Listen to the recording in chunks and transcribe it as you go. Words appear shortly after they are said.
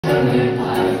I'm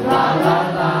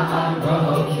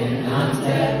broken, I'm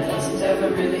dead. Nothing's ever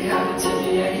really happened to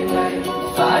me anyway.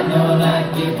 If I'd known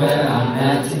I'd be where I'm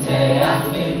at today, I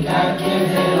think I'd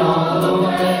give it all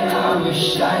away. I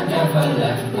wish I'd never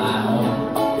left my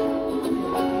home.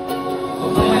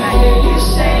 But when I hear you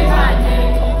say my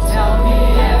name, tell me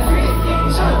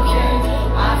everything's okay,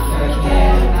 I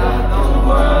forget about the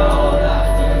world, I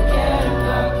forget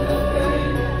about the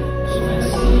pain. 'Cause when I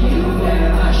see you wear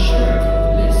my shirt,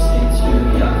 listening to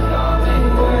your calming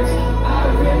words, I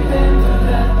remember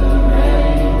that the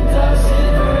rain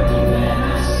doesn't hurt me when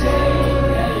I say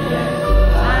that, yeah.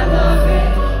 I love it,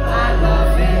 I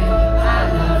love it, I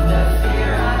love the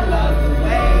fear, I love the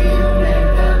way you make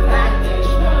the bad things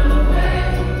run away.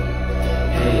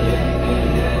 Hey, hey, hey,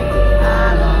 hey. I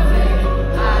love it,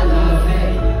 I love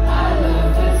it, I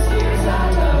love the tears, I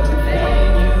love the way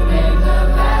you make the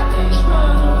bad things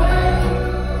run away.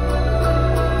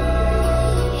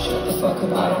 Shut the fuck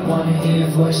up, I don't wanna hear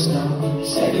your voice now.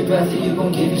 Save your breath or you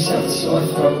gon' give yourself a sore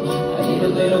throat. I need a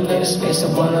little bit of space, I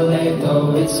wanna lay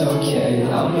low. It's okay,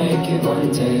 I'll make it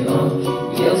one day. Oh,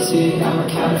 guilty, I'm a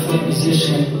counterfeit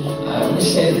musician. I only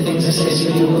say the things I say so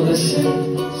you will listen.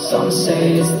 Some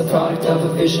say it's the product of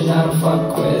a vision I don't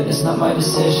fuck with, it's not my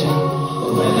decision.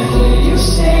 But when I hear you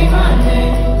say my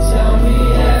name, tell me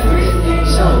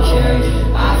everything's okay,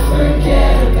 I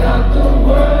forget about the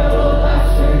world, I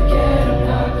forget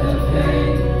about the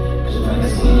pain. 'Cause when I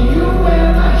see you wear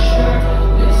my shirt,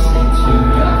 listening to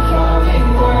your calming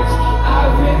words, I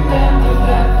remember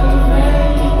that the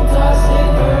rain doesn't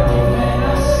hurt me when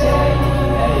I say,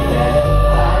 hey, yeah.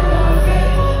 I love it,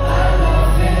 I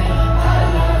love it, I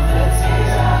love the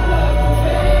tears, I love the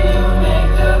way you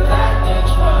make the bad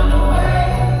things run away.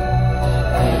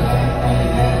 Hey, hey, hey,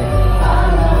 hey. I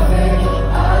love it,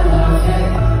 I love it,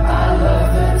 I love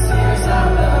the tears, I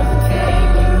love the pain,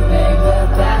 you make the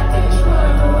bad things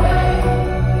run away.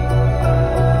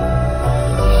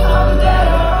 I'm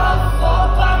better off all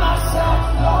by myself,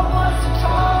 no one to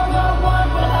call, no one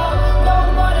will help, no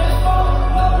one at fault,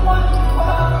 no one to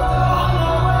call.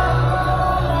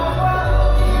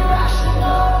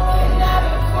 Irrational,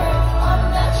 inadequate,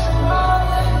 unnatural,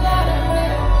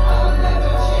 inanimate. I'll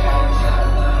never change, I'll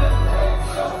never break,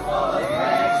 so full of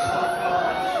pain, so full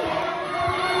of shame.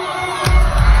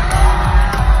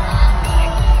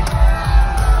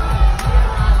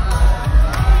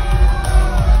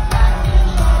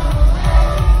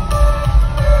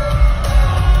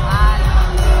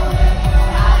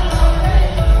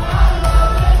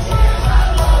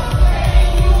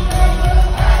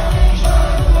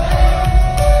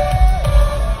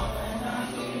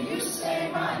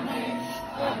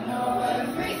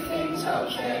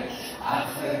 Okay, I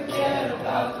forget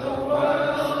about the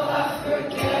world, I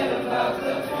forget about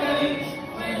the pain.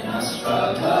 When I'm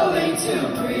struggling to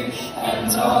breathe,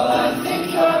 and all I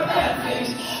think are bad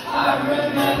things, I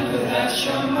remember that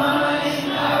you're mine.